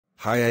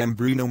Hi, I am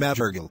Bruno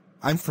Madrigal.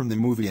 I'm from the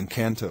movie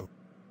Encanto.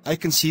 I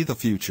can see the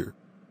future.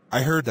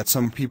 I heard that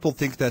some people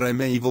think that I'm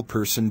an evil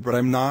person, but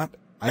I'm not.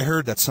 I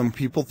heard that some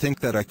people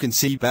think that I can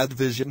see bad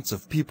visions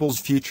of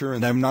people's future,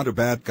 and I'm not a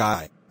bad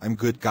guy. I'm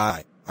good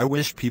guy. I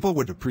wish people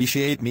would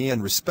appreciate me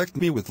and respect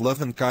me with love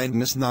and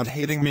kindness, not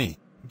hating me,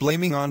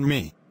 blaming on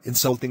me,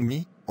 insulting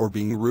me, or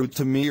being rude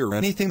to me or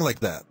anything like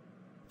that.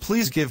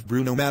 Please give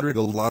Bruno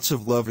Madrigal lots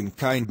of love and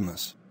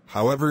kindness.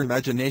 However,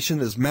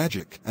 imagination is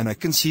magic, and I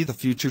can see the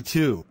future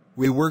too.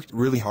 We worked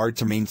really hard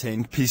to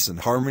maintain peace and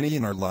harmony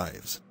in our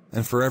lives,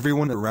 and for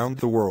everyone around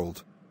the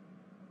world.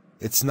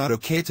 It's not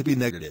okay to be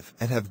negative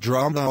and have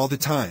drama all the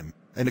time,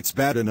 and it's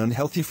bad and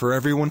unhealthy for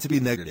everyone to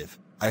be negative.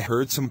 I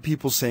heard some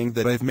people saying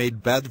that I've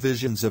made bad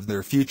visions of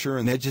their future,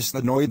 and I just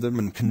annoyed them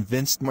and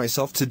convinced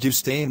myself to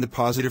stay in the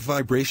positive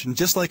vibration,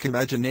 just like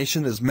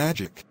imagination is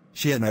magic.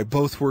 She and I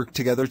both work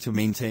together to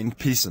maintain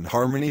peace and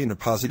harmony in a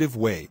positive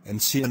way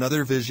and see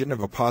another vision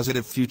of a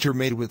positive future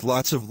made with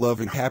lots of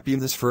love and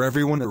happiness for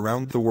everyone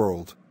around the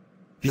world.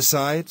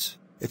 Besides,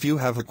 if you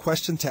have a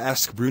question to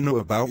ask Bruno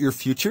about your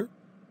future,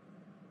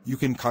 you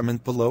can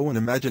comment below on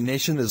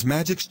Imagination is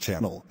Magic's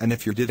channel, and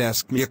if you did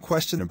ask me a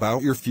question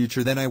about your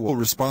future, then I will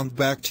respond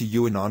back to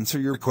you and answer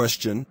your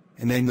question,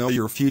 and I know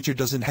your future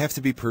doesn't have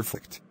to be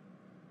perfect.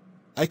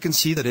 I can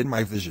see that in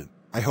my vision.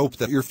 I hope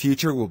that your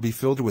future will be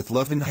filled with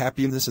love and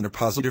happiness and a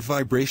positive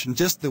vibration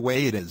just the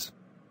way it is.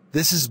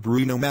 This is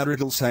Bruno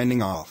Madrigal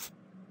signing off.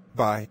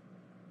 Bye.